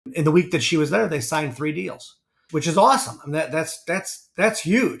In the week that she was there, they signed 3 deals, which is awesome. I mean, that's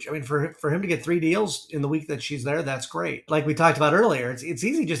huge. I mean, for him to get 3 deals in the week that she's there, that's great. Like we talked about earlier, it's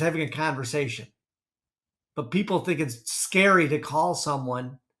easy just having a conversation, but people think it's scary to call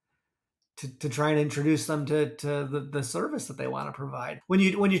someone to try and introduce them to the service that they want to provide. When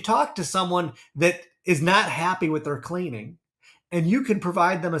you talk to someone that is not happy with their cleaning, and you can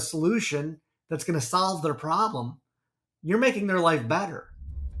provide them a solution that's going to solve their problem, you're making their life better.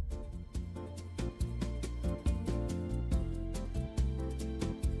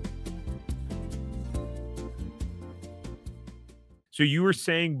 So you were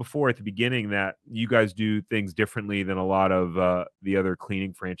saying before at the beginning that you guys do things differently than a lot of the other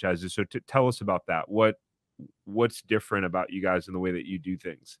cleaning franchises. So tell us about that. What's different about you guys in the way that you do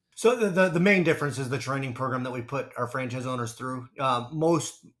things? So the main difference is the training program that we put our franchise owners through.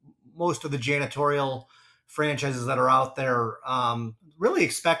 Most of the janitorial franchises that are out there really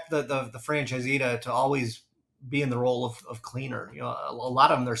expect the franchisee to always be in the role of cleaner. A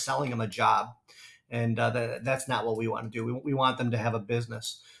lot of them, they're selling them a job. And that's not what we want to do. We want them to have a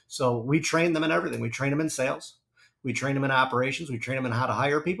business. So we train them in everything. We train them in sales. We train them in operations. We train them in how to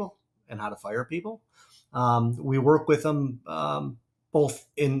hire people and how to fire people. We work with them both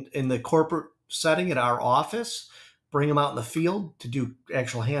in the corporate setting at our office, bring them out in the field to do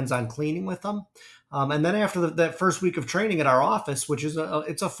actual hands-on cleaning with them. And then after that first week of training at our office, which is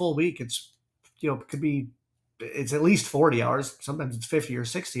it's a full week. It's at least 40 hours. Sometimes it's 50 or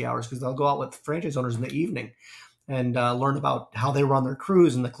 60 hours because they'll go out with franchise owners in the evening and learn about how they run their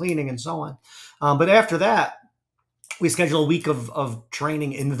crews and the cleaning and so on. But after that, we schedule a week of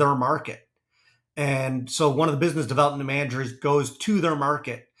training in their market. And so one of the business development managers goes to their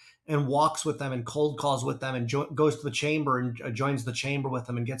market and walks with them and cold calls with them and goes to the chamber and joins the chamber with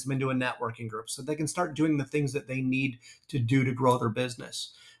them and gets them into a networking group so they can start doing the things that they need to do to grow their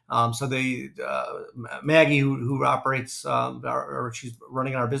business. So Maggie, who operates, or she's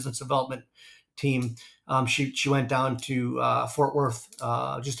running our business development team, she went down to Fort Worth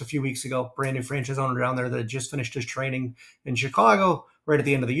just a few weeks ago. Brand new franchise owner down there that had just finished his training in Chicago right at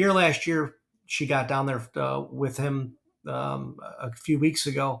the end of the year last year. She got down there with him a few weeks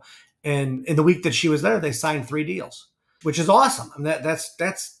ago, and in the week that she was there, they signed 3 deals, which is awesome. I mean,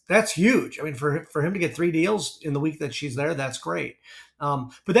 that's huge. I mean, for him to get 3 deals in the week that she's there, that's great.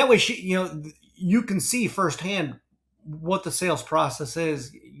 But that way, you can see firsthand what the sales process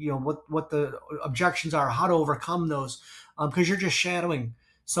is, what the objections are, how to overcome those, because you're just shadowing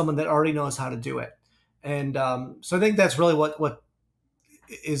someone that already knows how to do it. And so I think that's really what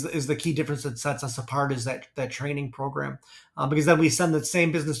is the key difference that sets us apart is that training program, because then we send the same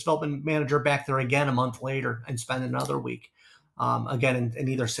business development manager back there again a month later and spend another week, again in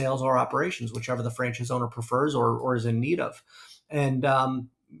either sales or operations, whichever the franchise owner prefers or is in need of. And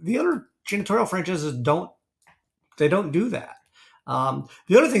the other janitorial franchises don't do that.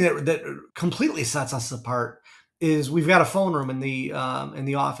 The other thing that completely sets us apart is we've got a phone room in the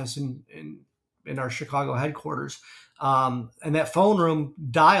office in our Chicago headquarters, and that phone room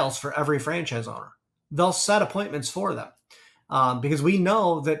dials for every franchise owner. They'll set appointments for them because we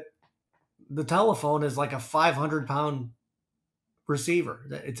know that the telephone is like a 500-pound receiver.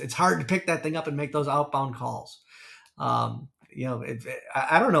 It's hard to pick that thing up and make those outbound calls.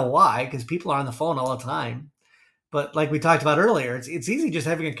 I don't know why, because people are on the phone all the time. But like we talked about earlier, it's easy just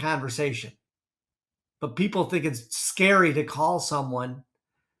having a conversation. But people think it's scary to call someone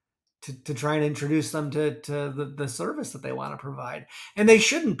to try and introduce them to the service that they want to provide. And they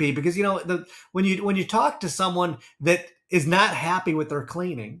shouldn't be, because when you talk to someone that is not happy with their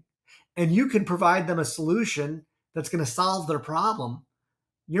cleaning, and you can provide them a solution that's going to solve their problem,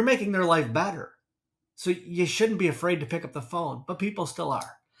 you're making their life better. So you shouldn't be afraid to pick up the phone, but people still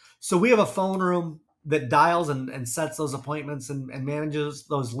are. So we have a phone room that dials and sets those appointments and manages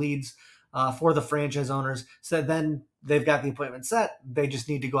those leads for the franchise owners. So then they've got the appointment set. They just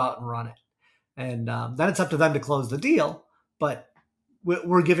need to go out and run it. And then it's up to them to close the deal, but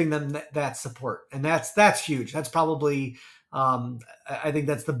we're giving them that support. And that's huge. That's probably, I think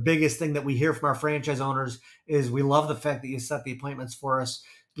that's the biggest thing that we hear from our franchise owners is we love the fact that you set the appointments for us.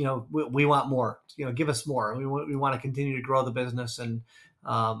 We want more, give us more. We want to continue to grow the business and,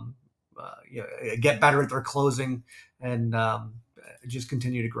 get better at their closing and just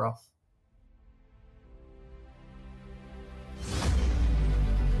continue to grow.